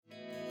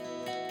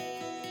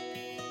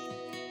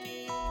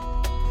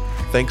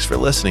Thanks for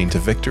listening to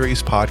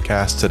Victory's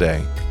podcast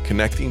today.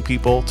 Connecting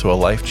people to a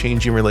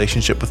life-changing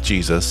relationship with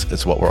Jesus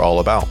is what we're all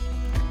about.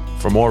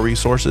 For more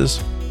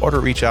resources or to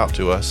reach out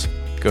to us,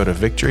 go to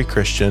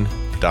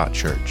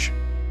victorychristian.church.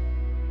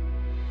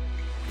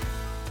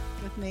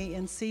 With me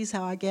and sees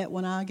how I get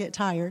when I get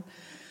tired.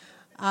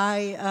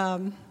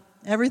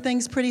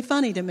 Everything's pretty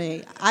funny to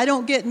me. I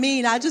don't get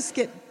mean. I just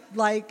get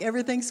like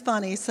everything's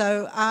funny.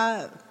 So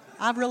I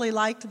really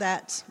liked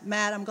that,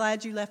 Matt. I'm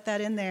glad you left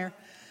that in there.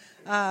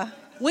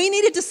 We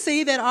needed to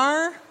see that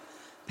our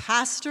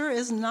pastor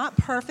is not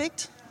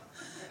perfect.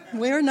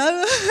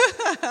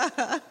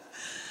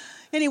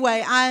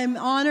 Anyway, I'm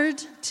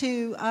honored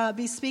to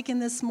be speaking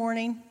this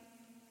morning.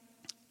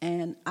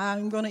 And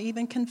I'm going to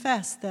even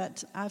confess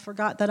that I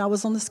forgot that I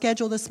was on the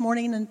schedule this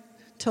morning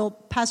until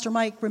Pastor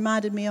Mike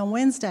reminded me on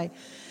Wednesday.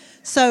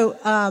 So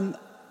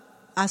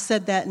I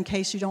said that in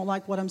case you don't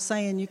like what I'm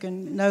saying. You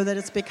can know that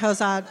it's because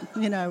no,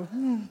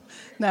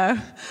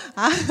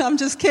 I'm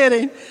just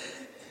kidding.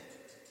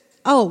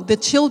 Oh, the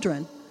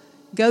children,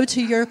 go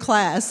to your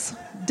class.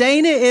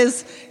 Dana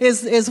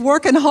is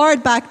working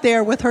hard back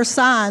there with her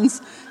signs.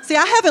 See,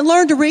 I haven't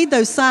learned to read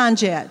those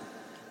signs yet.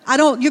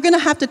 You're going to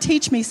have to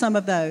teach me some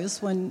of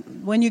those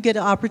when you get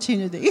an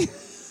opportunity.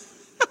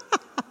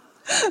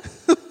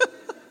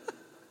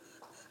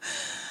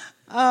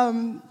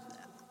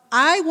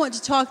 I want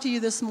to talk to you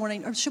this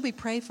morning. Or should we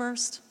pray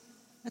first?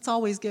 That's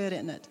always good,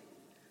 isn't it?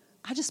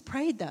 I just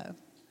prayed, though.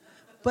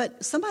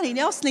 But somebody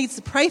else needs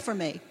to pray for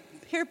me.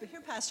 Here,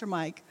 Pastor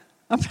Mike.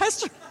 I'm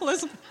Pastor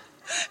Elizabeth.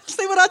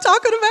 See what I'm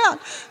talking about?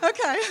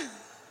 Okay.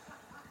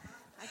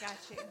 I got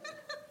you.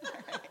 All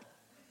right.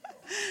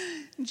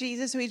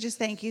 Jesus, we just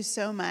thank you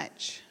so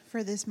much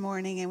for this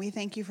morning, and we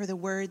thank you for the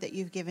word that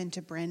you've given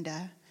to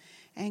Brenda.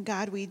 And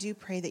God, we do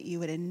pray that you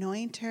would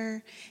anoint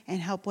her and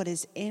help what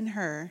is in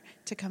her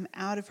to come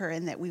out of her,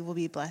 and that we will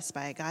be blessed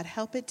by it. God,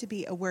 help it to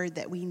be a word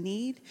that we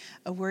need,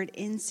 a word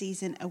in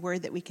season, a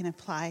word that we can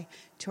apply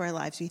to our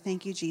lives. We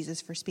thank you, Jesus,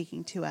 for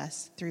speaking to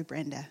us through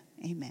Brenda.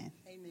 Amen.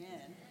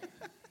 Amen.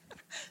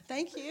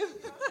 Thank you.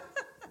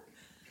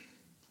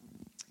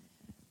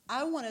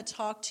 I want to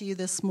talk to you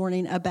this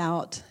morning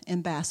about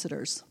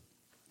ambassadors.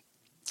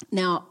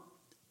 Now,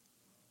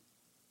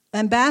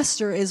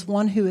 ambassador is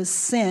one who is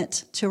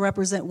sent to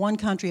represent one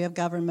country of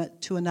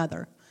government to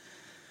another.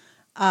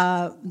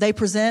 They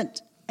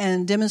present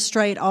and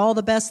demonstrate all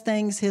the best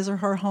things his or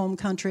her home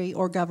country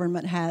or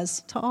government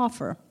has to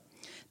offer.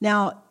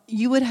 Now,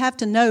 you would have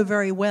to know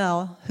very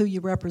well who you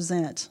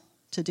represent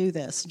to do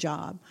this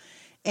job.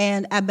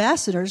 And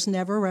ambassadors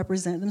never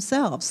represent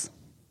themselves,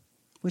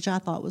 which I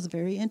thought was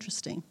very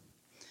interesting.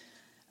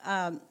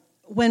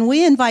 When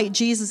we invite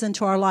Jesus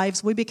into our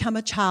lives, we become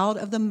a child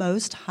of the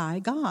Most High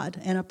God.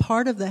 And a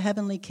part of the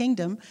heavenly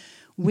kingdom,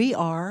 we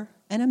are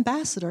an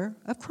ambassador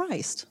of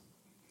Christ.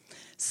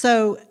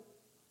 So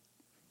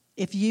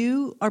if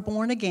you are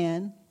born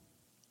again,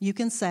 you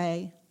can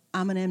say,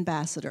 I'm an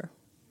ambassador,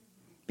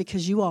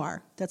 because you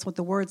are. That's what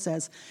the word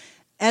says.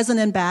 As an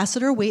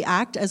ambassador, we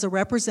act as a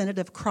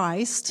representative of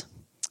Christ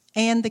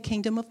and the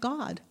kingdom of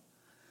God.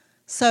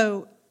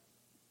 So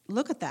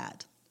look at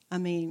that. I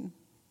mean,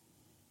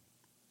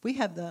 we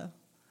have the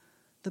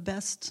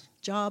best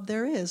job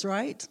there is,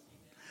 right?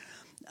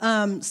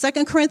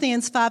 2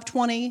 Corinthians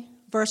 5:20,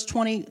 verse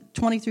 20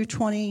 through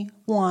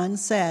 21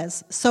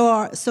 says,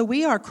 So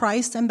we are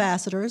Christ's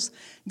ambassadors.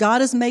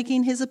 God is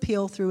making his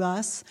appeal through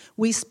us.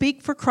 We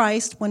speak for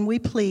Christ when we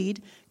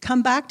plead,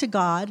 come back to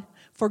God,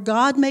 for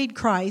God made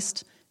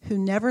Christ, who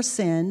never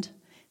sinned,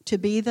 to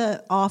be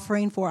the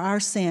offering for our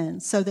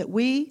sins, so that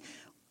we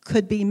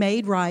could be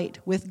made right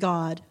with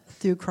God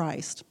through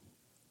Christ.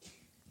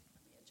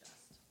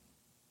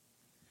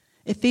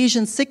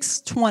 Ephesians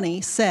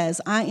 6:20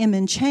 says, I am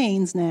in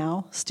chains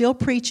now, still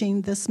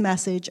preaching this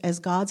message as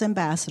God's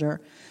ambassador.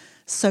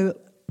 So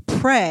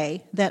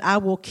pray that I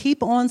will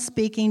keep on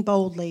speaking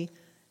boldly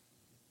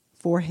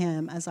for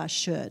him as I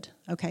should.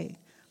 Okay,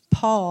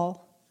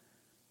 Paul,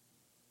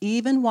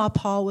 even while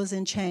Paul was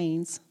in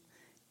chains,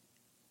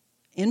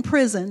 in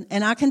prison,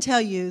 and I can tell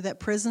you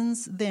that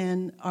prisons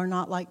then are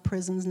not like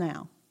prisons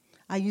now.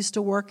 I used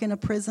to work in a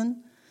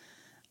prison.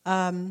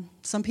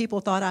 Some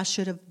people thought I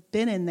should have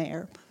been in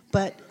there.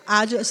 But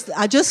I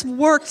just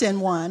worked in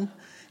one,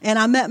 and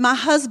I met my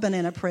husband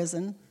in a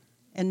prison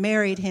and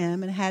married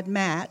him and had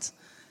Matt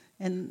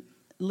and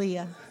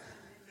Leah.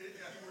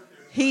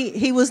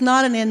 He was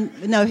not an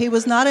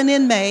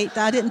inmate.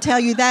 I didn't tell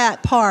you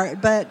that part,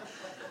 but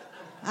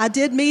I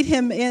did meet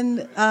him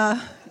in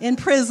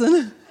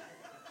prison.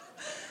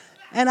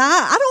 And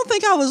I don't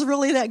think I was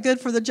really that good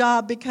for the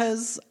job,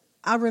 because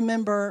I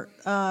remember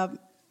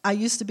I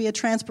used to be a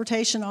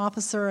transportation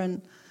officer,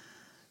 and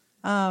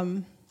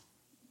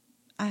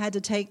I had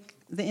to take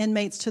the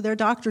inmates to their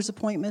doctor's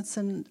appointments,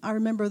 and I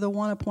remember the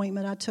one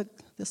appointment I took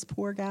this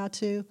poor guy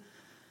to.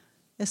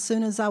 As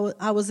soon as I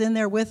was in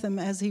there with him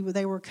as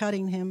they were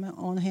cutting him,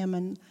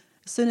 and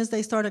as soon as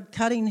they started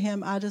cutting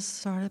him, I just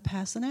started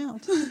passing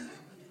out.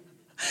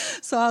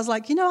 So I was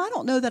like, I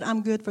don't know that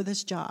I'm good for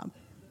this job.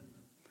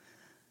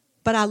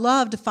 But I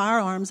loved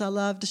firearms. I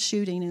loved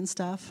shooting and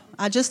stuff.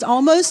 I just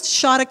almost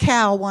shot a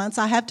cow once,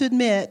 I have to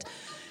admit,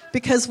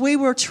 because we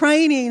were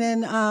training,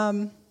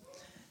 and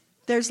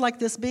there's like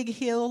this big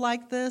hill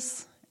like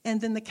this,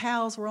 and then the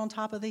cows were on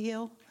top of the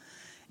hill.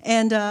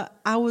 And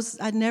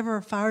I'd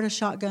never fired a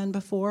shotgun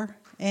before.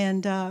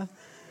 And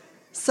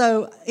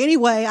so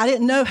anyway, I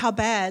didn't know how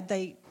bad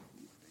they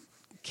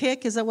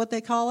kick. Is that what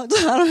they call it?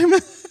 I don't know.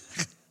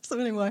 So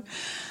anyway,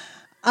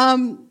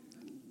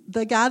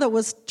 the guy that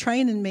was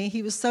training me,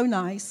 he was so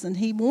nice, and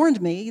he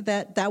warned me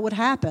that that would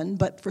happen.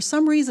 But for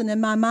some reason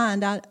in my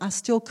mind, I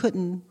still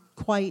couldn't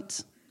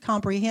quite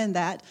comprehend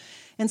that.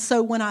 And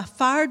so when I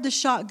fired the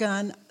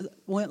shotgun, it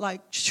went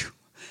like,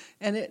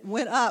 and it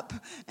went up,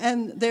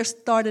 and there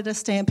started a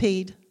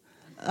stampede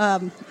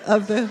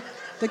of the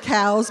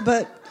cows.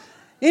 But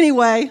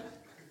anyway,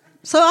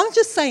 so I'm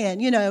just saying,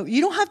 you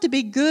don't have to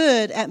be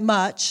good at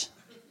much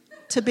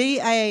to be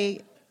a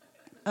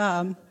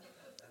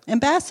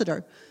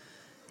ambassador.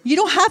 You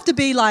don't have to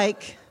be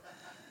like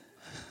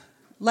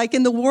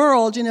in the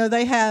world,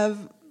 they have,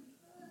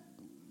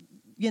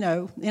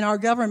 in our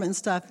government and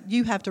stuff,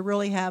 you have to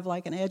really have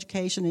like an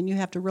education, and you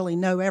have to really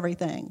know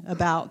everything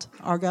about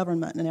our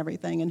government and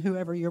everything and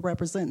whoever you're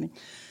representing.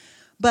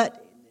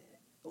 But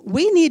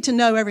we need to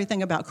know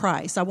everything about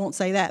Christ. I won't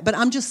say that. But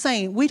I'm just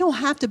saying, we don't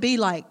have to be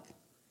like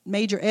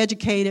major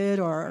educated,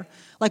 or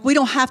like we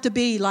don't have to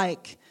be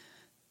like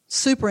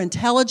super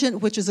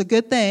intelligent, which is a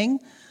good thing.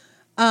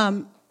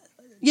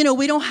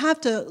 We don't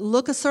have to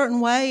look a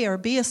certain way or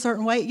be a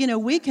certain way.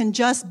 We can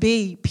just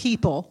be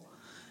people,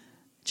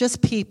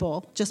 just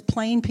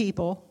plain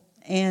people.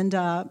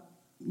 And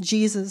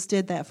Jesus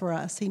did that for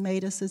us. He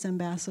made us his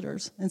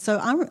ambassadors. And so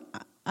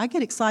I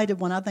get excited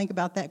when I think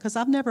about that, because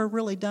I've never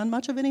really done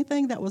much of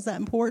anything that was that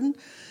important.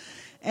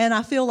 And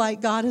I feel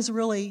like God has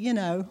really,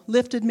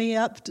 lifted me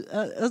up,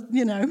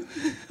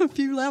 a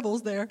few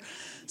levels there.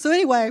 So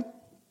anyway,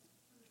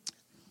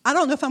 I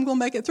don't know if I'm going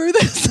to make it through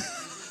this.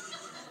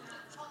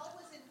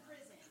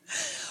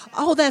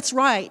 Oh, that's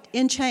right,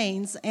 in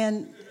chains,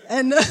 and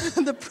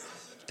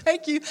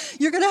thank you.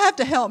 You're going to have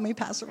to help me,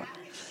 Pastor Ron.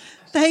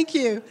 Thank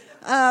you.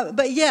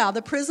 But yeah,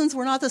 the prisons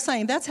were not the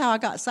same. That's how I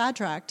got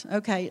sidetracked.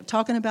 Okay,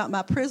 talking about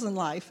my prison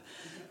life.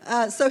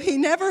 So he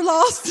never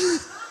lost.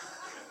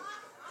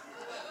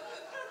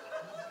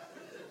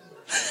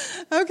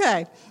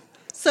 Okay,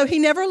 so he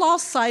never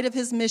lost sight of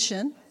his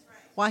mission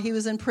while he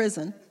was in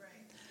prison.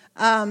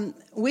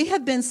 We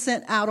have been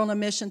sent out on a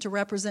mission to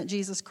represent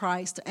Jesus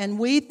Christ, and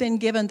we've been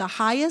given the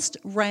highest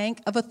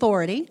rank of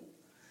authority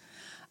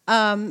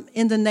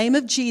in the name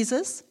of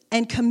Jesus,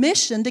 and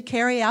commissioned to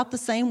carry out the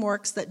same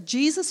works that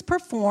Jesus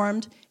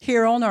performed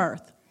here on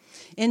earth.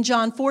 In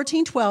John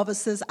 14:12, it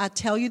says, "I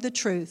tell you the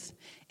truth,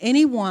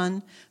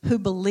 anyone who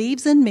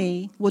believes in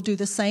me will do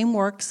the same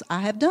works I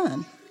have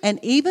done, and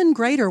even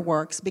greater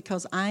works,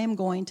 because I am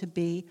going to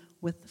be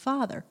with the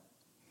Father."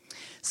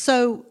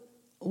 So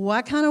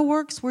what kind of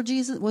works was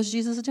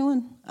Jesus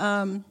doing?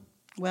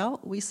 Well,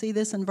 we see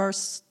this in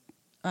verse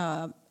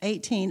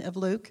 18 of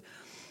Luke.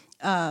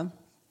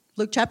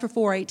 Luke chapter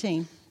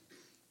 4:18.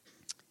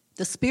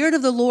 "The Spirit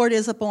of the Lord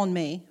is upon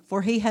me,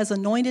 for he has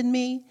anointed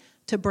me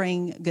to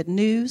bring good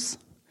news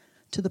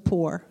to the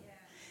poor.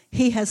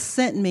 He has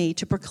sent me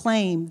to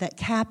proclaim that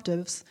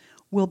captives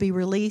will be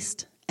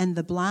released and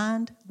the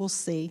blind will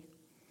see,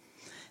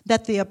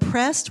 that the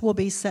oppressed will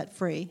be set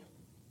free."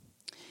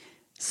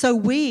 So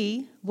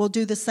we will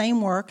do the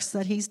same works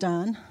that he's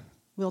done.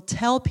 We'll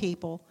tell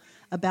people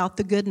about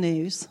the good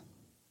news.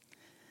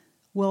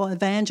 We'll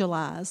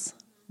evangelize.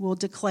 We'll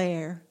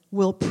declare.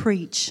 We'll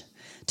preach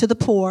to the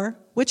poor,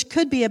 which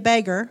could be a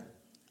beggar,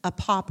 a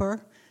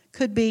pauper,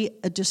 could be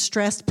a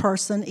distressed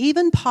person,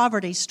 even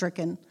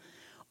poverty-stricken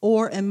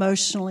or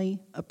emotionally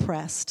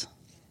oppressed.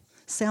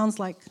 Sounds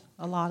like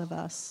a lot of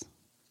us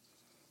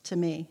to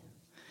me.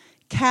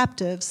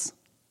 Captives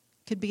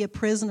could be a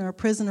prisoner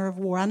of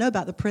war. I know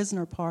about the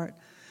prisoner part.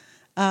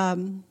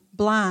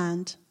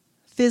 Blind,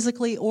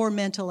 physically or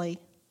mentally.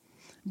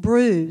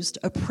 Bruised,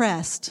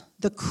 oppressed,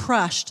 the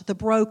crushed, the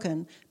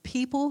broken.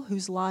 People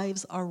whose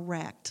lives are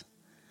wrecked.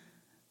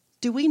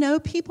 Do we know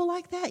people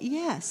like that?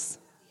 Yes.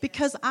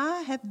 Because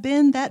I have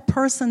been that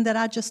person that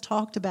I just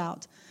talked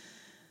about.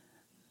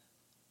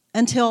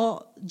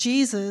 Until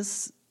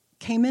Jesus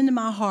came into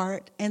my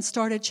heart and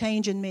started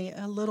changing me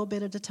a little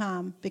bit at a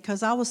time,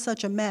 because I was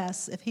such a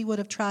mess. If he would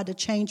have tried to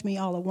change me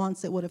all at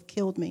once, it would have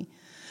killed me.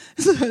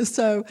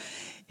 So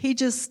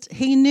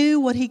he knew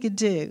what he could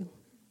do,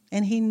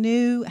 and he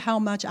knew how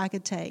much I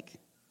could take.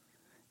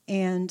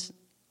 And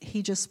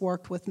he just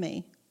worked with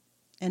me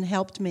and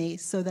helped me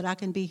so that I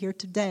can be here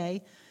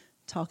today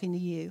talking to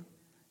you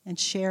and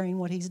sharing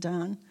what he's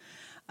done.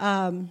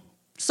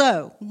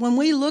 So when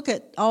we look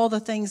at all the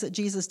things that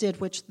Jesus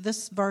did, which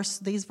these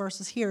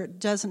verses here, it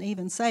doesn't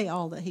even say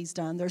all that he's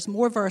done. There's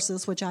more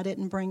verses which I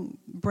didn't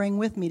bring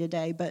with me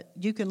today, but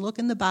you can look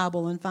in the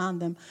Bible and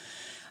find them.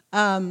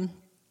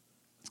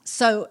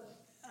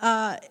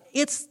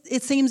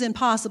 It seems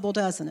impossible,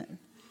 doesn't it,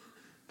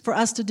 for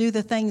us to do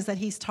the things that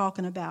he's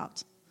talking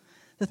about,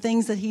 the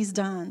things that he's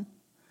done.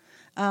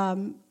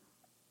 But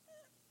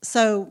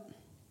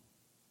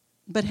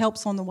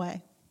help's on the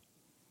way.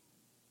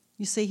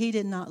 You see, he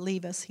did not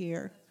leave us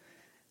here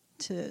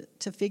to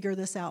figure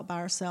this out by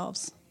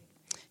ourselves.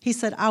 He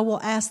said, I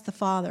will ask the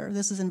Father.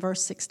 This is in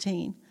verse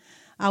 16.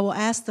 I will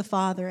ask the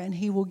Father, and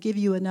he will give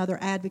you another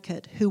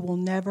advocate who will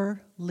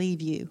never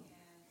leave you.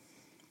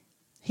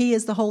 He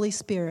is the Holy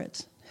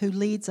Spirit who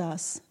leads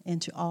us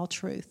into all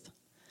truth.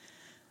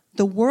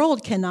 The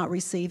world cannot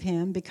receive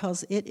him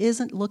because it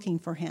isn't looking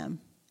for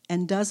him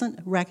and doesn't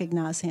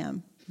recognize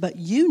him. But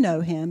you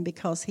know him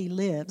because he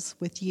lives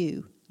with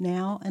you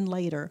now and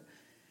later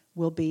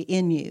will be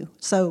in you.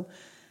 So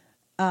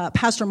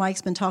Pastor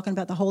Mike's been talking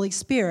about the Holy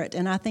Spirit,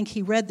 and I think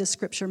he read this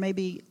scripture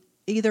maybe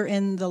either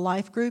in the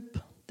life group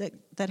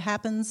that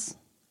happens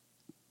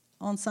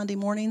on Sunday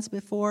mornings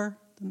before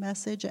the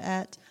message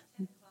at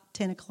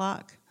 10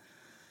 o'clock.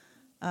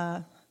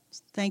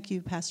 Thank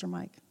you, Pastor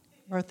Mike.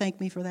 Or thank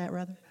me for that,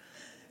 rather.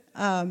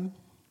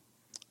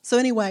 So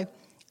anyway,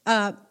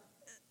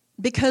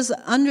 because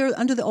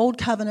under the old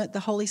covenant, the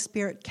Holy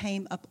Spirit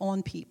came up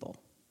on people.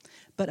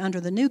 But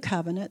under the new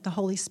covenant, the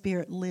Holy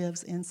Spirit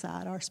lives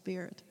inside our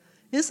spirit.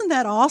 Isn't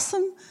that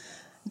awesome?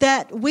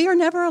 That we are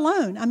never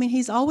alone. I mean,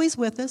 he's always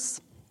with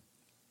us,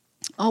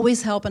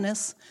 always helping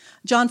us.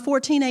 John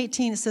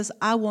 14:18, it says,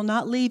 I will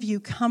not leave you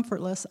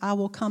comfortless. I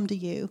will come to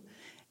you.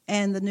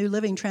 And the New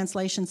Living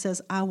Translation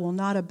says, I will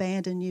not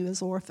abandon you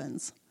as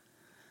orphans.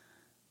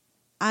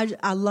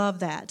 I love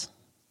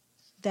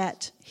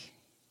that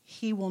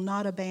he will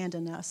not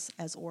abandon us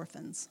as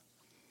orphans.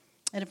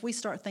 And if we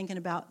start thinking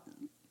about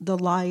the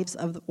lives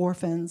of the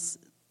orphans,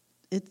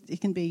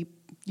 it can be,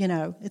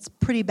 it's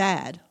pretty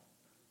bad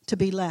to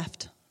be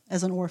left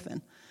as an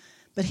orphan.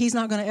 But he's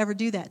not going to ever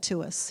do that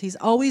to us. He's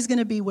always going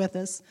to be with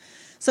us.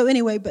 So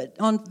anyway, but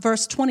on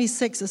verse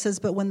 26, it says,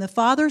 but when the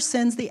Father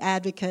sends the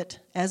advocate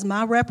as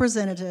my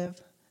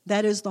representative,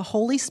 that is the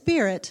Holy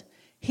Spirit,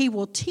 he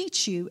will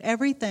teach you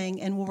everything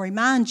and will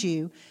remind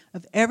you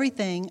of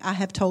everything I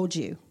have told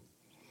you.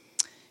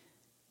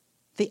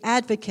 The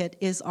advocate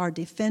is our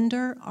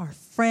defender, our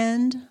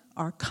friend,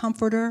 our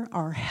comforter,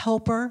 our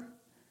helper.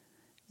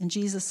 And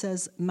Jesus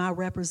says, my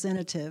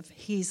representative.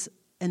 He's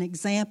an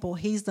example.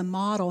 He's the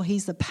model.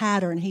 He's the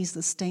pattern. He's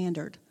the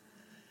standard.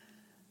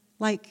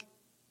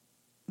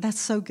 That's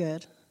so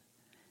good.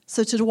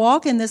 So to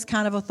walk in this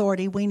kind of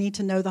authority, we need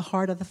to know the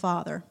heart of the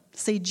Father.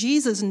 See,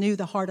 Jesus knew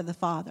the heart of the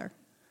Father.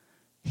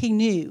 He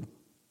knew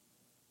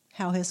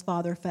how his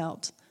Father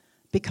felt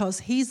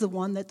because he's the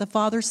one that the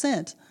Father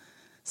sent.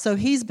 So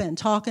he's been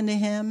talking to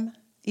him.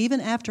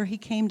 Even after he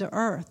came to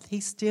earth, he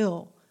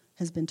still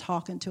has been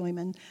talking to him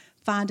and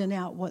finding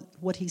out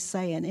what he's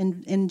saying.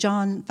 In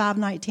John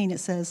 5:19, it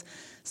says,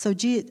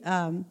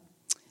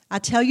 I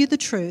tell you the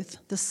truth,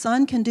 the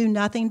Son can do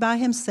nothing by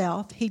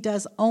himself. He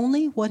does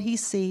only what he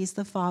sees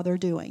the Father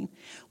doing.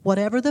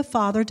 Whatever the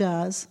Father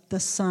does, the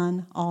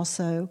Son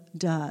also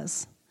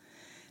does.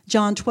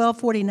 John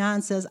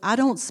 12:49 says, I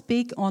don't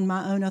speak on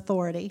my own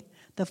authority.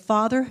 The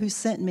Father who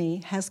sent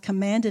me has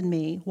commanded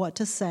me what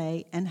to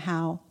say and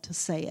how to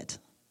say it.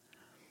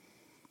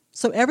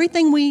 So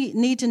everything we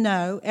need to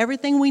know,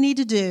 everything we need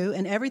to do,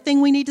 and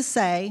everything we need to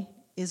say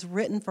is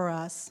written for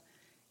us,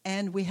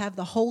 and we have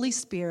the Holy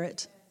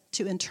Spirit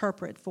to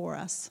interpret for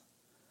us.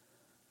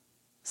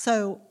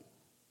 So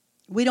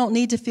we don't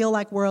need to feel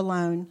like we're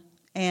alone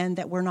and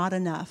that we're not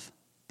enough,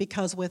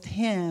 because with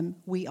him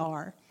we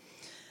are.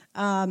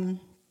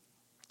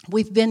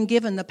 We've been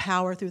given the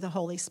power through the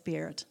Holy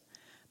Spirit,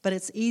 but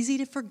it's easy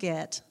to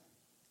forget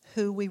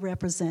who we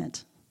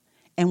represent,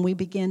 and we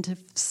begin to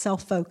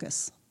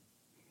self-focus.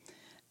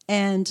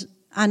 And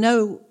I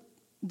know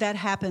that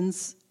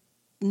happens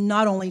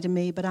not only to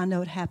me, but I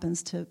know it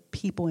happens to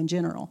people in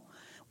general.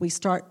 We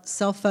start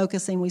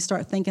self-focusing. We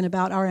start thinking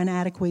about our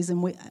inadequacies,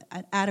 and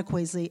I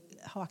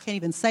can't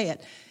even say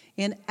it.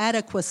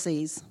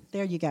 Inadequacies.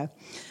 There you go.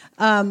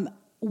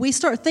 We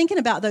start thinking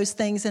about those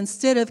things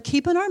instead of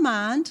keeping our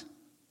mind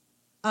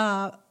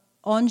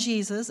on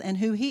Jesus and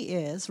who he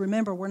is.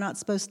 Remember, we're not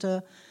supposed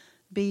to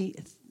be,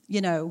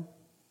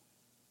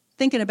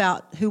 thinking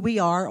about who we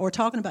are or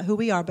talking about who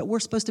we are, but we're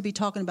supposed to be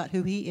talking about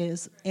who he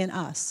is in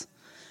us.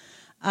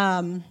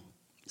 An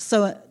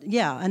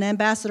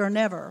ambassador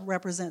never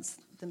represents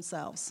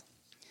themselves.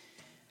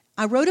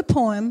 I wrote a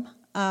poem,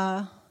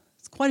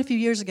 it's quite a few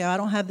years ago. I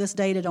don't have this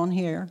dated on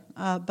here,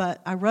 but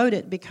I wrote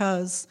it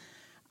because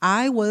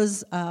I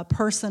was a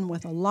person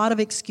with a lot of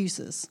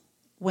excuses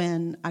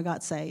when I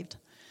got saved.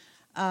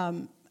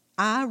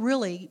 I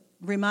really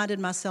reminded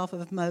myself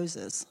of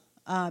Moses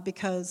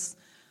because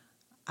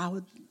I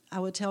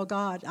would tell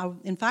God.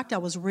 I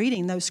was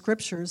reading those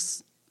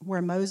scriptures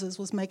where Moses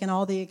was making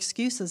all the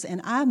excuses,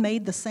 and I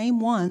made the same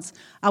ones.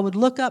 I would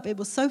look up. It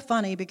was so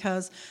funny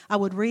because I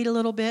would read a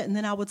little bit, and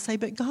then I would say,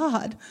 but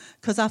God,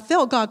 because I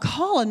felt God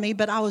calling me,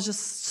 but I was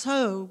just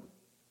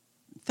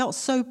felt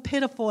so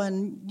pitiful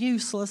and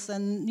useless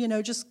and,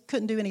 just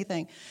couldn't do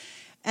anything.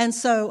 And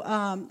so,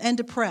 and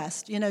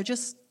depressed,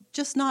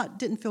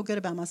 didn't feel good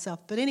about myself.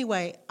 But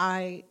anyway,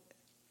 I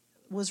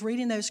was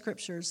reading those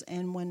scriptures,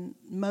 and when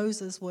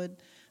Moses would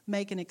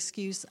make an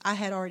excuse. I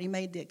had already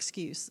made the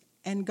excuse.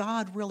 And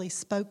God really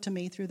spoke to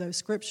me through those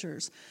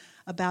scriptures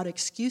about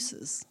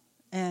excuses.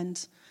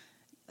 And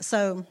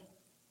so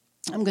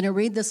I'm going to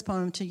read this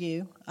poem to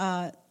you.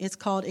 It's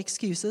called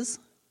Excuses.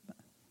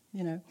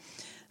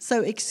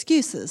 So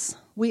excuses.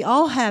 We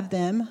all have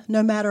them,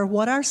 no matter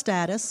what our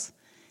status.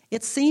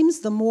 It seems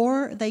the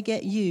more they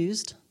get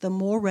used, the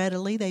more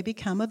readily they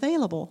become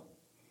available.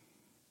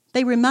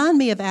 They remind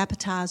me of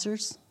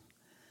appetizers.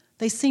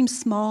 They seem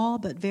small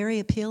but very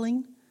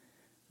appealing,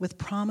 with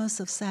promise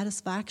of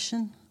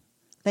satisfaction.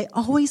 They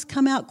always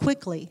come out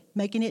quickly,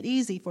 making it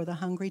easy for the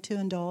hungry to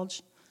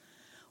indulge.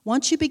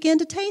 Once you begin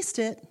to taste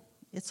it,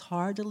 it's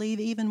hard to leave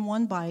even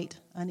one bite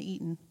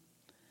uneaten.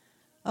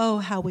 Oh,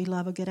 how we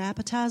love a good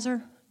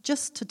appetizer,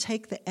 just to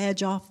take the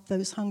edge off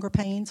those hunger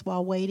pains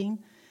while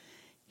waiting.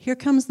 Here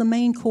comes the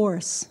main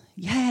course.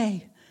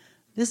 Yay,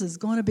 this is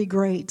going to be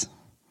great.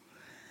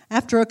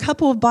 After a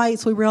couple of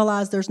bites, we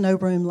realize there's no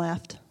room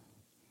left.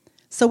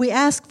 So we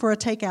ask for a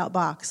takeout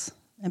box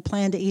and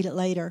plan to eat it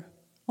later.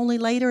 Only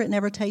later, it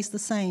never tastes the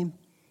same.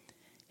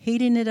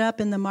 Heating it up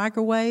in the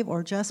microwave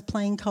or just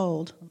plain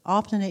cold.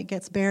 Often it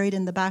gets buried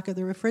in the back of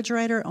the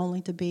refrigerator,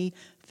 only to be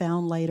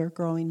found later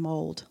growing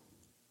mold.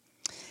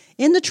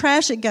 In the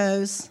trash it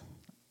goes,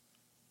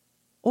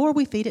 or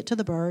we feed it to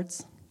the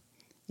birds.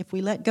 If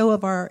we let go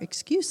of our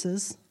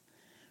excuses,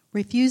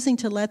 refusing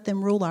to let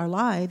them rule our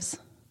lives,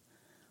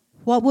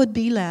 what would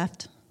be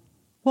left?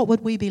 What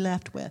would we be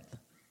left with?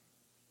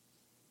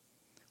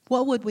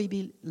 What would we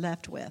be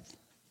left with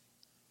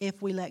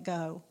if we let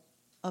go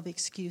of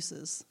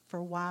excuses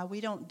for why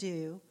we don't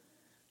do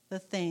the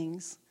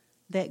things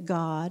that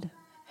God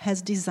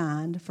has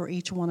designed for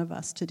each one of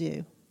us to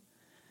do?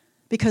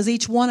 Because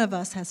each one of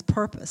us has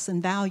purpose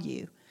and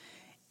value.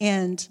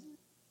 And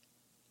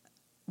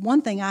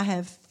one thing I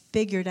have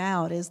figured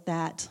out is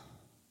that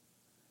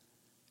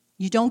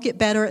you don't get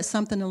better at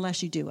something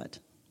unless you do it.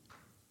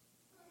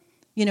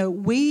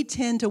 We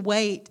tend to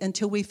wait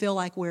until we feel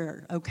like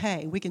we're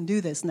okay. We can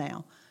do this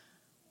now.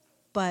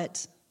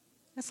 But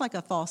that's like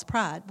a false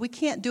pride. We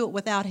can't do it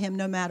without him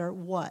no matter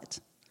what.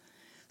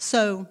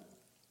 So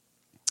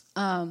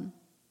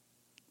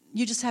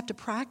you just have to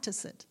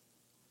practice it.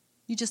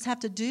 You just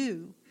have to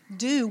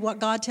do what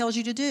God tells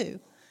you to do.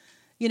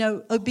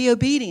 Be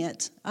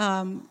obedient.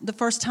 The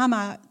first time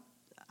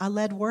I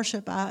led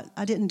worship,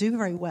 I didn't do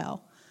very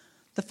well.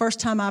 The first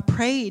time I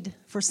prayed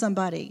for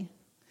somebody,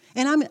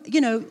 and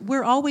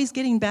we're always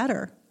getting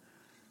better.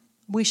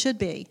 We should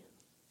be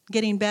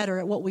getting better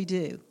at what we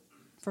do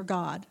for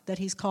God that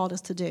he's called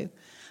us to do.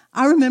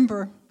 I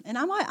remember, and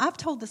I've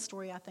told this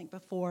story, I think,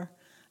 before.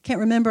 Can't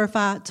remember if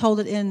I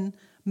told it in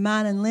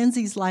mine and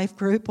Lindsay's life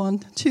group on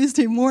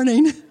Tuesday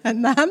morning at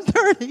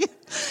 9:30.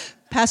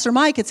 Pastor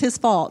Mike, it's his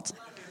fault.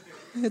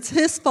 It's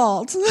his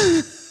fault.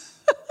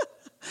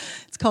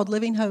 It's called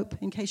Living Hope,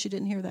 in case you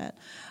didn't hear that.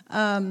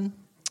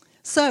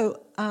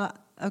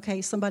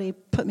 Okay, somebody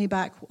put me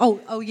back.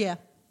 Oh yeah.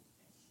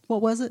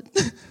 What was it?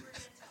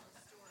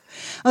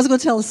 I was going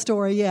to tell a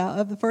story,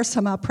 of the first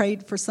time I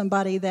prayed for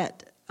somebody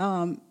that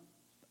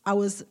I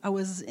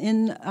was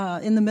in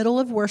the middle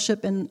of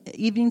worship and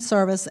evening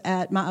service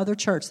at my other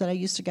church that I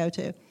used to go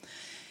to.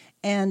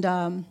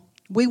 And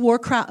we wore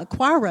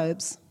choir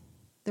robes.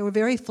 They were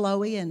very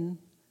flowy and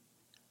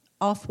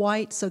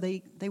off-white, so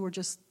they were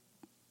just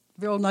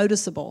real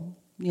noticeable,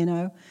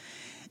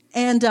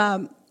 And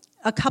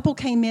a couple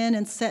came in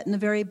and sat in the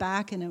very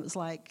back, and it was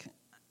like,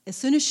 as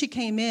soon as she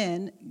came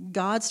in,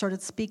 God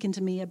started speaking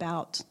to me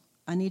about,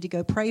 I need to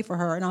go pray for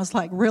her. And I was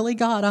like, really,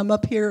 God? I'm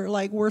up here,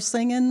 like, we're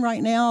singing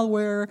right now,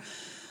 where,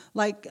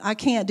 like, I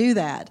can't do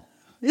that.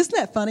 Isn't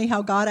that funny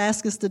how God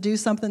asks us to do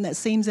something that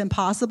seems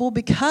impossible?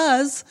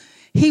 Because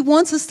he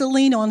wants us to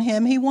lean on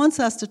him. He wants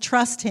us to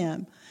trust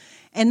him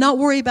and not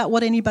worry about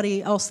what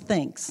anybody else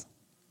thinks.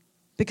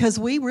 Because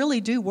we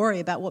really do worry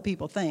about what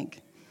people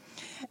think.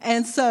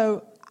 And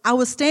so I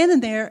was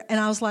standing there, and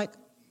I was like,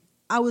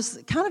 I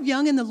was kind of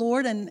young in the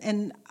Lord,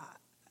 and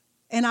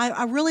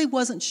I really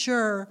wasn't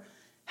sure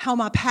how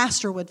my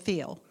pastor would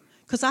feel,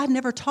 because I'd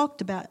never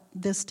talked about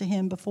this to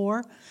him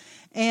before.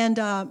 And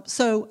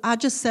so I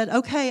just said,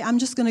 okay, I'm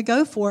just going to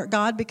go for it,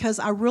 God, because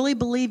I really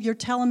believe you're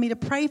telling me to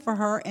pray for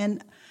her,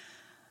 and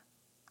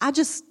I'm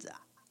just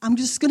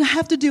going to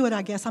have to do it,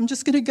 I guess. I'm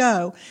just going to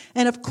go.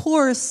 And, of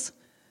course,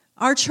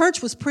 our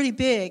church was pretty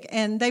big,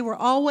 and they were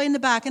all the way in the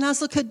back. And I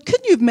was like,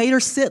 couldn't you have made her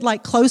sit,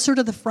 like, closer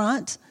to the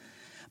front?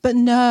 But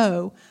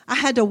no, I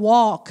had to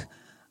walk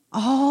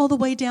all the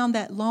way down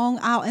that long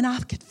aisle, and I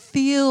could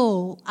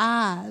feel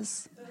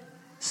eyes.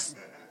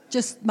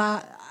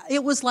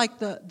 It was like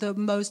the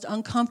most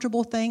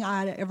uncomfortable thing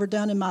I had ever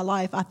done in my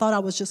life. I thought I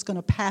was just going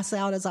to pass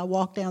out as I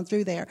walked down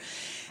through there.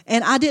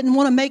 And I didn't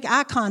want to make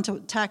eye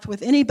contact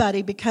with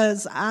anybody,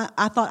 because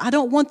I thought, I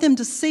don't want them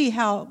to see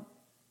how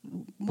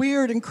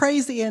weird and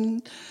crazy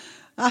and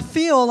I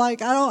feel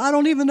like I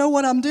don't even know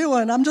what I'm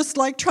doing. I'm just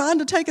like trying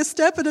to take a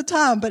step at a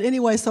time. But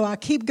anyway, so I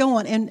keep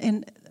going,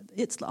 and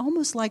it's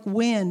almost like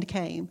wind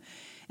came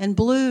and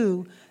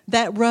blew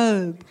that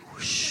robe.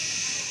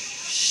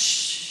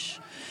 Whoosh.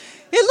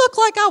 It looked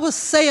like I was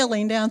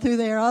sailing down through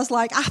there. I was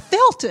like, I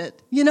felt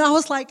it. I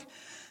was like,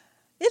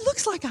 it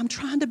looks like I'm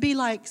trying to be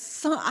like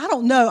I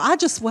don't know. I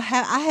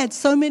had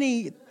so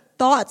many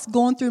thoughts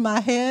going through my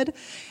head,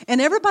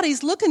 and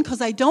everybody's looking because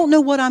they don't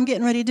know what I'm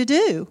getting ready to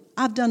do.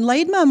 I've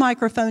laid my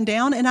microphone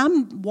down, and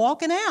I'm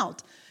walking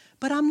out,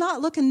 but I'm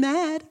not looking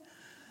mad.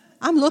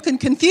 I'm looking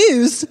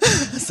confused.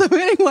 So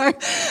anyway,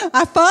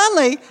 I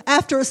finally,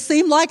 after it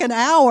seemed like an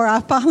hour, I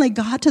finally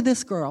got to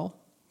this girl,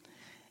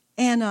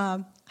 and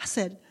I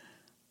said,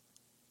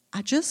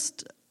 I'm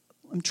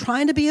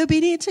trying to be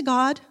obedient to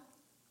God.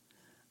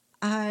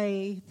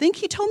 I think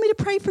he told me to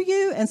pray for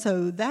you, and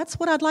so that's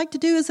what I'd like to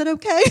do. Is it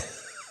okay?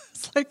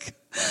 It's like,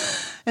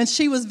 and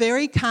she was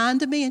very kind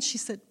to me, and she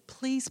said,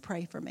 please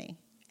pray for me.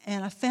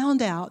 And I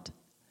found out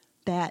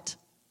that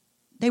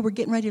they were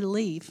getting ready to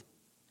leave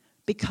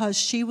because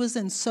she was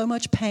in so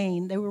much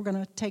pain. They were going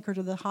to take her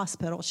to the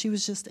hospital. She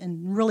was just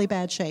in really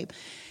bad shape.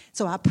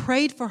 So I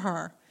prayed for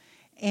her,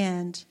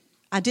 and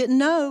I didn't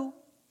know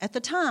at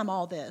the time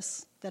all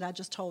this that I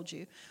just told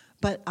you,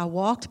 but I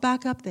walked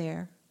back up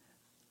there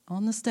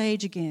on the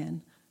stage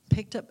again,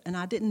 picked up, and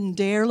I didn't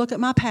dare look at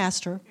my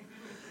pastor.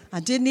 I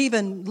didn't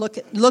even look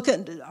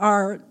at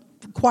our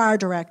choir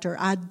director.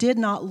 I did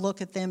not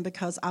look at them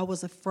because I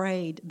was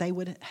afraid they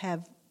would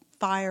have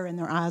fire in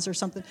their eyes or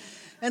something.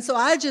 And so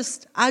I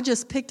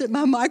just picked up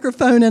my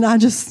microphone and I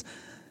just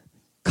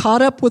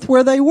caught up with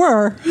where they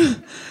were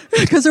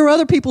because there were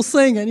other people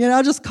singing.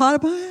 I just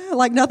caught up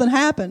like nothing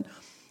happened.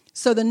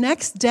 So the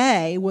next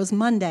day was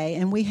Monday,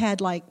 and we had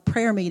like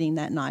prayer meeting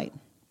that night.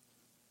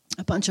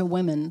 A bunch of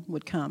women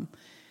would come.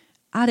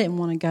 I didn't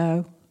want to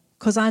go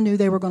because I knew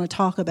they were going to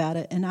talk about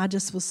it, and I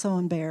just was so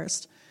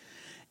embarrassed.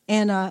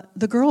 And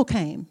the girl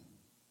came,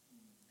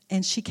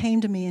 and she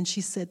came to me, and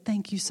she said,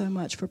 thank you so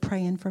much for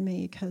praying for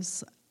me,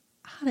 because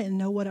I didn't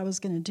know what I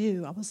was going to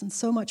do. I was in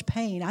so much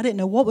pain. I didn't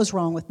know what was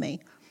wrong with me.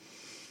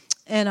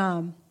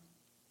 And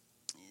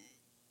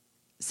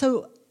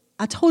so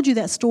I told you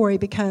that story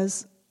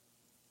because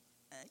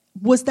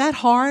was that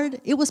hard?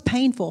 It was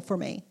painful for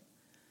me.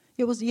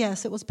 It was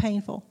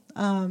painful.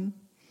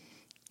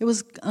 It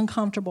was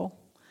uncomfortable.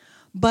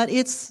 But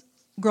it's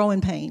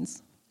growing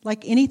pains.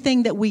 Like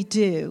anything that we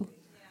do,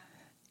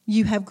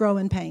 you have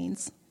growing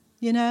pains,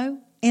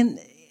 And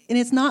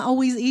it's not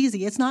always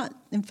easy. It's not,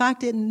 in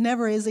fact, it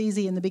never is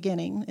easy in the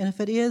beginning. And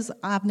if it is,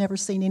 I've never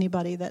seen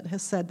anybody that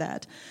has said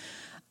that.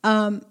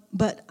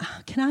 But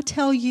can I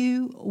tell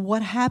you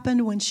what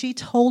happened when she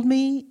told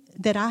me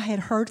that I had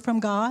heard from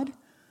God?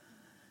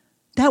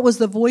 That was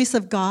the voice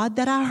of God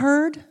that I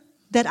heard,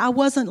 that I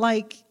wasn't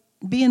like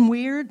being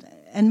weird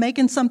and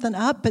making something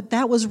up, but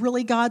that was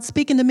really God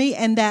speaking to me,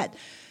 and that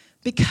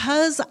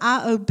because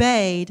I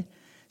obeyed,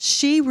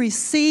 she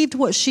received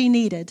what she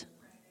needed.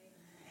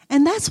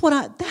 And that's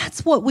what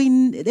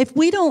if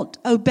we don't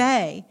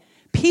obey,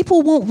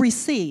 people won't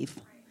receive.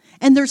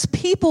 And there's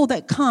people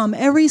that come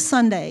every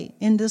Sunday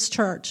in this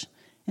church,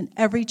 in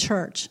every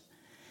church,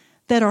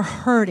 that are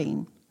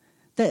hurting,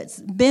 that's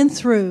been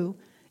through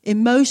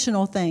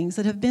emotional things,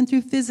 that have been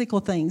through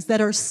physical things,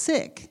 that are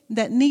sick,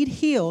 that need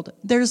healed.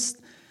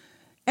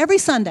 Every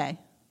Sunday,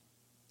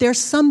 there's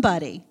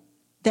somebody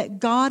that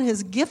God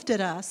has gifted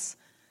us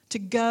to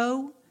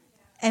go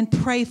and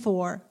pray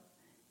for.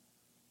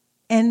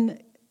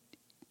 And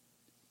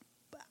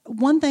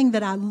one thing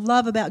that I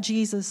love about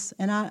Jesus,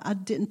 and I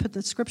didn't put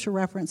the scripture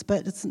reference,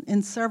 but it's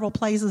in several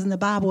places in the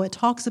Bible, it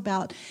talks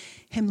about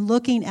him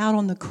looking out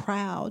on the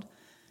crowd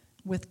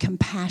with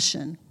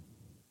compassion.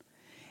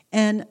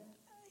 And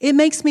it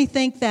makes me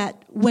think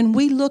that when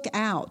we look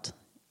out,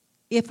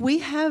 if we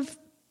have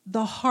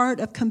the heart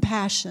of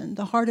compassion,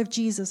 the heart of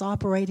Jesus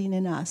operating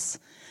in us,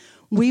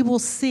 we will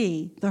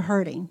see the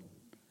hurting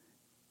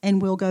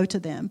and we'll go to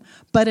them.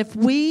 But if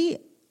we're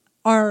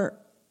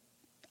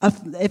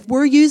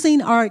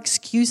using our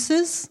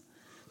excuses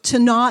to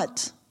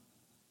not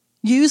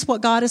use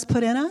what God has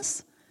put in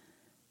us,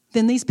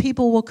 then these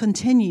people will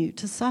continue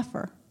to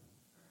suffer.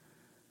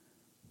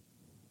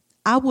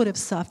 I would have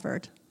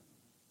suffered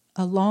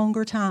a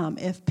longer time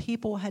if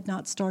people had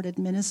not started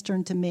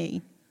ministering to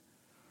me.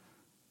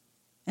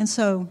 And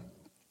so,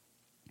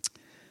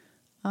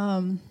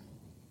 I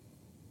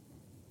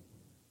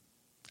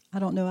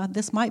don't know,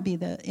 this might be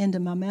the end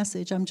of my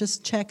message. I'm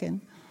just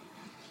checking.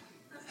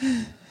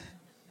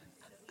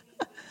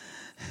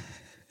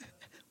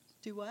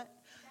 Do what?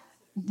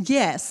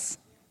 Yes,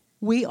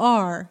 we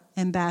are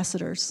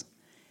ambassadors.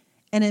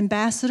 And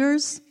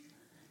ambassadors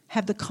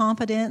have the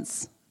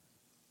confidence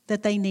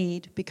that they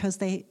need because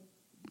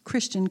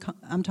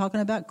I'm talking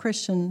about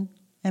Christian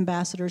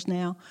ambassadors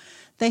now.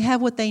 They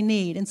have what they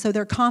need. And so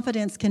their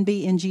confidence can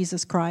be in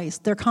Jesus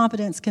Christ. Their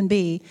confidence can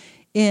be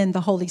in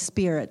the Holy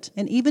Spirit.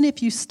 And even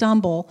if you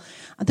stumble,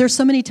 there's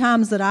so many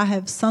times that I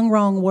have sung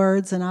wrong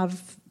words and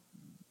I've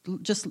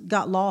just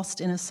got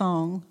lost in a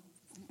song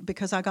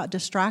because I got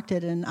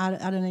distracted, and I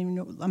didn't even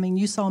know. I mean,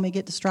 you saw me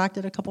get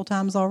distracted a couple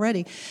times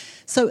already.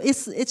 So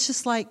it's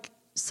just like,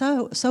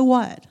 so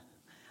what?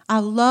 I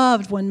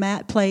loved when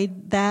Matt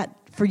played that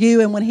for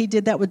you and when he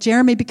did that with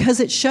Jeremy,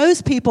 because it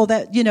shows people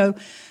that,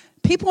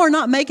 people are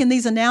not making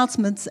these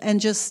announcements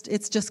and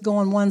it's just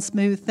going one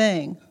smooth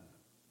thing.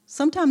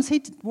 Sometimes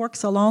he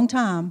works a long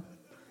time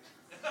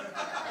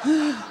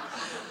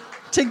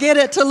to get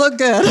it to look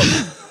good.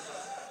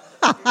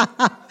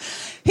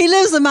 He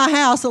lives in my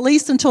house, at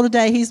least until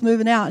today. He's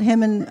moving out,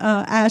 him and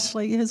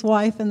Ashley, his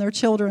wife, and their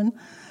children.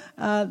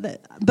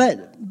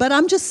 But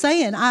I'm just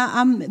saying,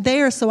 I'm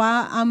there, so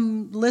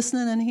I'm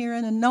listening and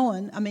hearing and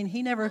knowing. I mean,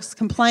 he never is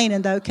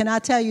complaining, though. Can I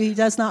tell you, he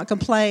does not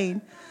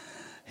complain.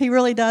 He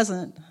really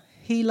doesn't.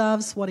 He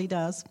loves what he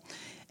does.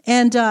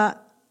 And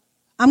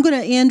I'm going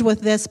to end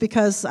with this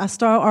because I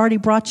already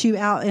brought you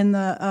out in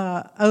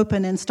the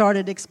open and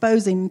started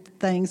exposing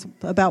things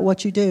about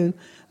what you do.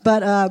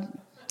 But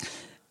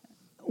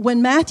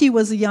when Matthew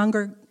was a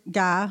younger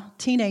guy,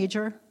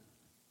 teenager,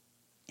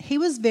 he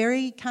was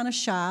very kind of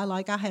shy,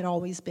 like I had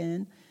always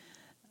been.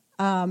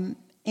 And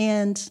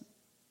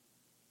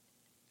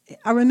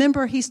I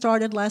remember he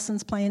started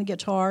lessons playing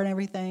guitar and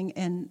everything,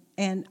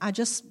 and I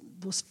just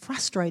was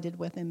frustrated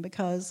with him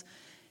because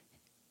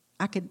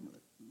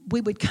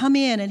we would come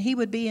in and he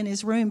would be in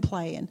his room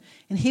playing,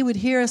 and he would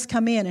hear us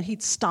come in and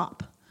he'd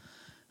stop.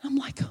 I'm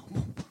like,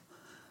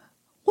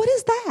 what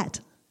is that?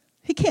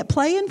 He can't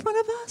play in front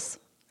of us?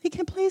 He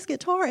can't play his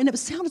guitar? And it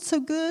sounded so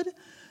good.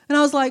 And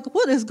I was like,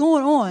 what is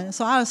going on?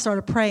 So I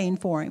started praying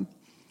for him.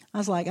 I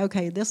was like,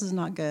 okay, this is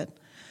not good.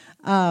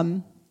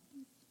 And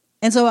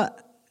so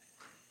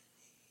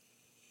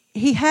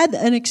he had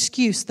an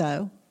excuse,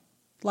 though,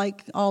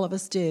 like all of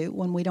us do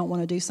when we don't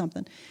want to do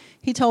something.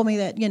 He told me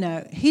that,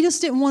 he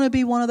just didn't want to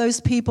be one of those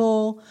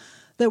people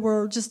that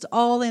were just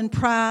all in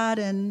pride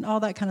and all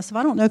that kind of stuff.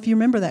 I don't know if you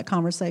remember that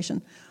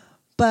conversation.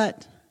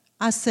 But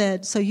I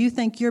said, so you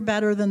think you're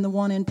better than the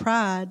one in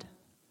pride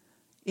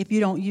if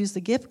you don't use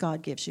the gift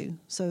God gives you?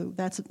 So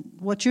that's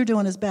what you're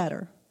doing is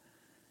better.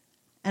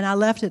 And I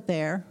left it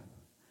there.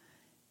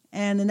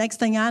 And the next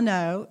thing I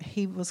know,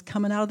 he was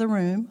coming out of the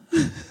room,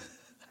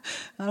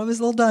 out of his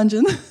little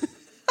dungeon.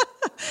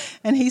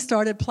 And he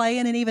started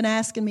playing and even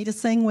asking me to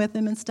sing with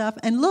him and stuff.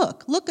 And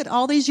look at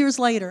all these years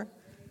later.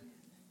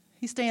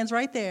 He stands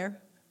right there,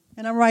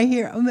 and I'm right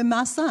here. I'm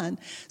my son.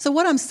 So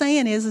what I'm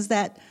saying is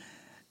that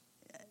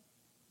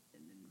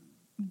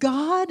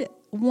God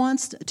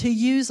wants to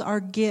use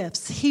our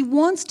gifts. He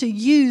wants to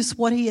use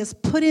what he has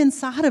put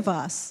inside of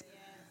us.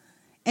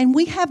 And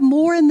we have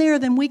more in there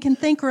than we can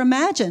think or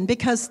imagine.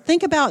 Because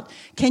think about,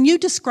 can you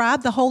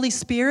describe the Holy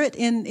Spirit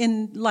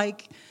in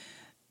like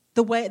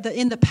the way,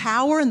 in the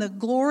power and the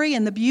glory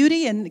and the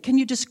beauty? And can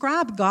you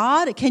describe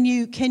God? Can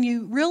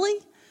you really?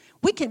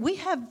 We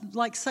have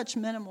like such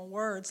minimal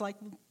words, like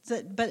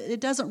that, but it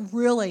doesn't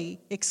really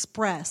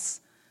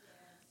express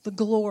the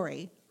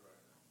glory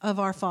of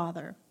our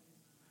Father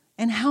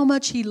and how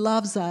much he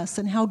loves us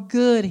and how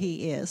good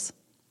he is.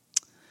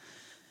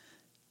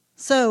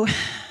 So,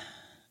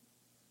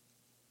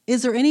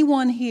 is there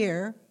anyone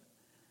here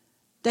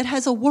that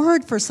has a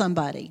word for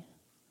somebody?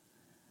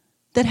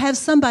 That has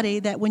somebody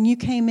that when you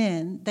came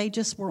in, they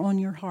just were on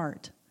your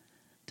heart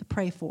to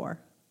pray for?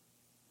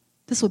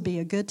 This would be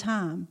a good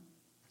time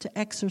to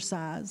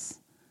exercise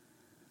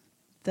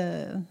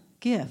the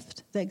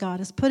gift that God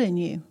has put in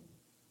you.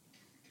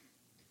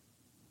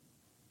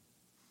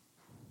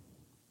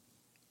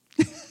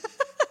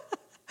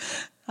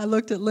 I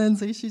looked at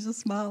Lindsay. She's just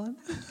smiling.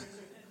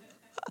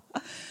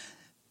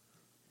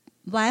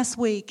 Last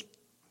week,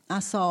 I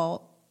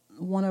saw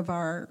one of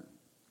our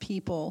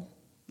people.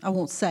 I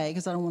won't say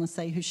because I don't want to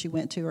say who she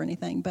went to or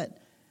anything, but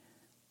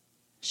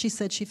she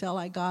said she felt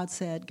like God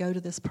said, go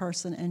to this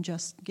person and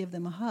just give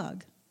them a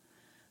hug.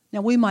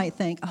 Now, we might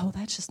think, oh,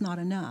 that's just not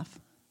enough.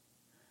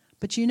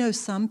 But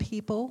some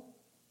people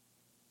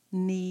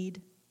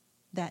need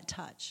that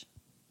touch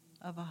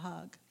of a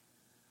hug.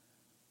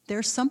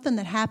 There's something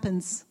that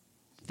happens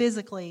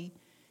physically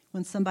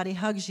when somebody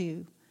hugs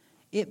you.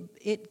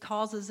 It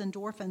causes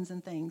endorphins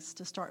and things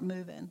to start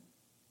moving,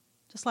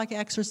 just like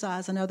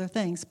exercise and other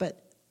things.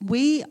 But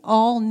we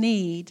all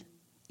need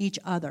each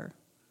other.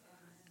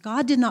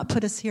 God did not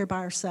put us here by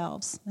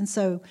ourselves. And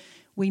so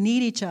we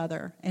need each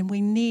other, and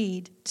we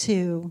need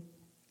to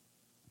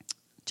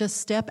just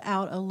step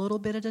out a little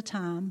bit at a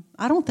time.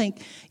 I don't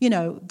think,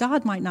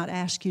 God might not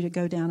ask you to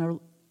go down a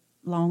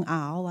long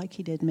aisle like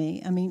he did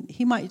me. I mean,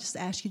 he might just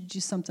ask you to do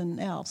something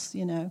else,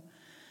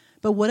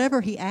 But whatever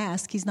he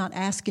asks, he's not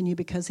asking you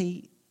because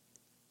he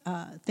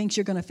thinks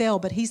you're going to fail,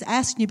 but he's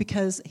asking you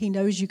because he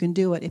knows you can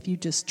do it if you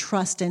just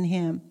trust in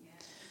him.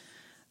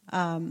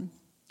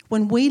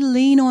 When we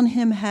lean on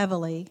him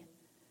heavily,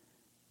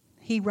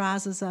 he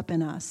rises up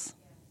in us.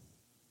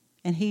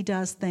 And he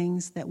does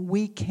things that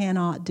we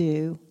cannot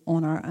do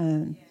on our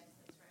own.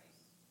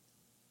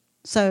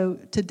 So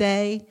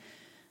today,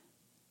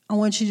 I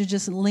want you to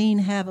just lean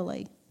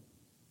heavily.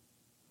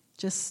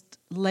 Just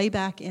lay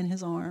back in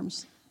his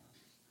arms.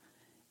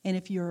 And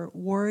if you're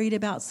worried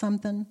about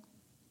something,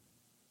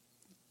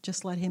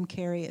 just let him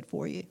carry it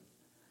for you.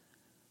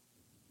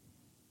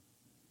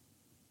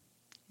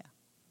 Yeah.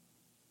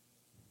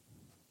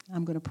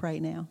 I'm going to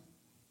pray now.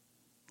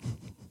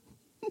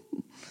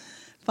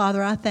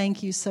 Father, I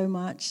thank you so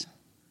much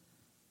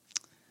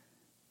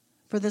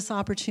for this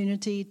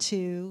opportunity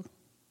to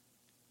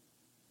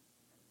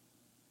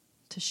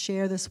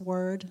share this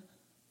word.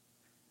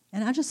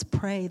 And I just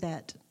pray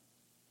that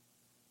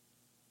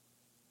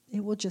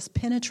it will just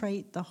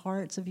penetrate the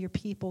hearts of your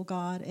people,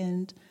 God,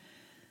 and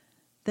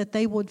that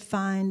they would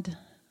find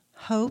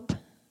hope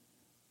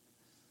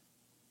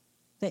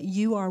that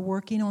you are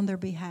working on their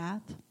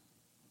behalf,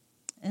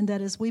 and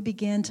that as we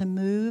begin to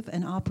move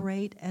and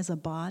operate as a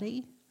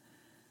body,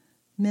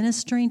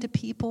 ministering to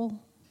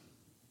people,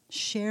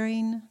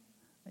 sharing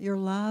your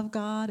love,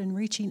 God, and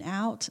reaching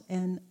out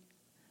and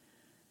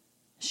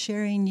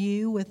sharing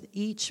you with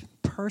each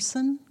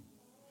person,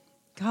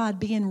 God,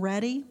 being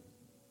ready.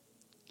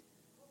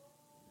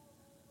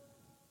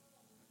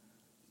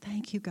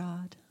 Thank you,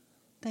 God.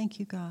 Thank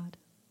you, God.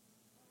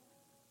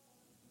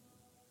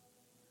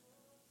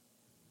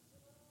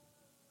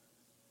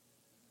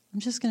 I'm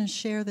just going to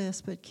share this,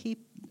 but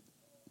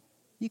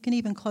you can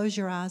even close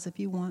your eyes if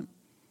you want.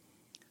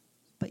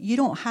 But you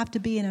don't have to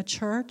be in a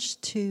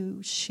church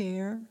to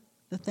share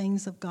the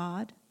things of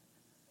God.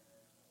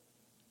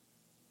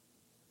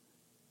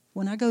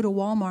 When I go to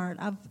Walmart,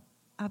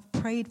 I've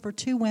prayed for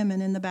 2 women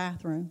in the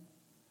bathroom.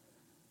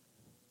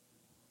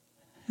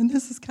 And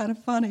this is kind of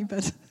funny,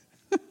 but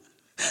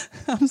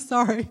I'm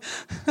sorry.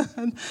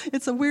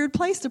 It's a weird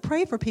place to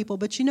pray for people,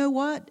 but you know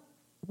what?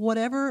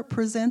 Whatever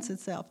presents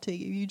itself to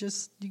you,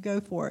 you go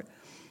for it.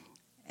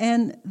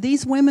 And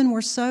these women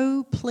were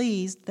so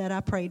pleased that I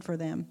prayed for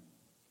them.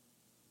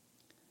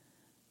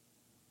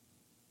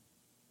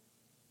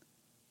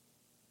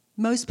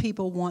 Most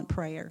people want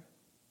prayer.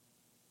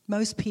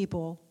 Most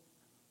people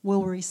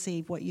will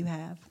receive what you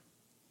have.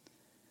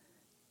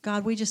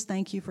 God, we just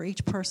thank you for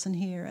each person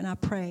here, and I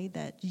pray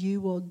that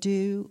you will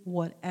do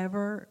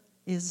whatever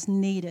is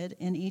needed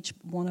in each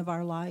one of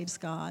our lives,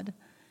 God.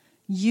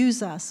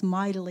 Use us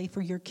mightily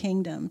for your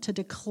kingdom to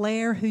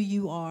declare who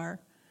you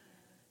are,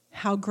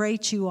 how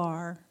great you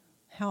are,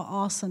 how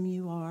awesome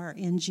you are.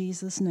 In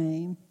Jesus'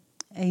 name,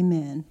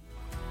 amen.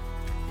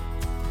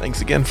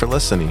 Thanks again for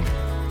listening.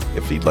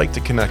 If you'd like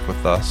to connect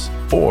with us,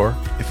 or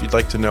if you'd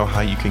like to know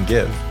how you can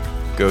give,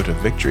 go to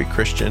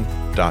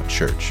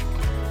victorychristian.church.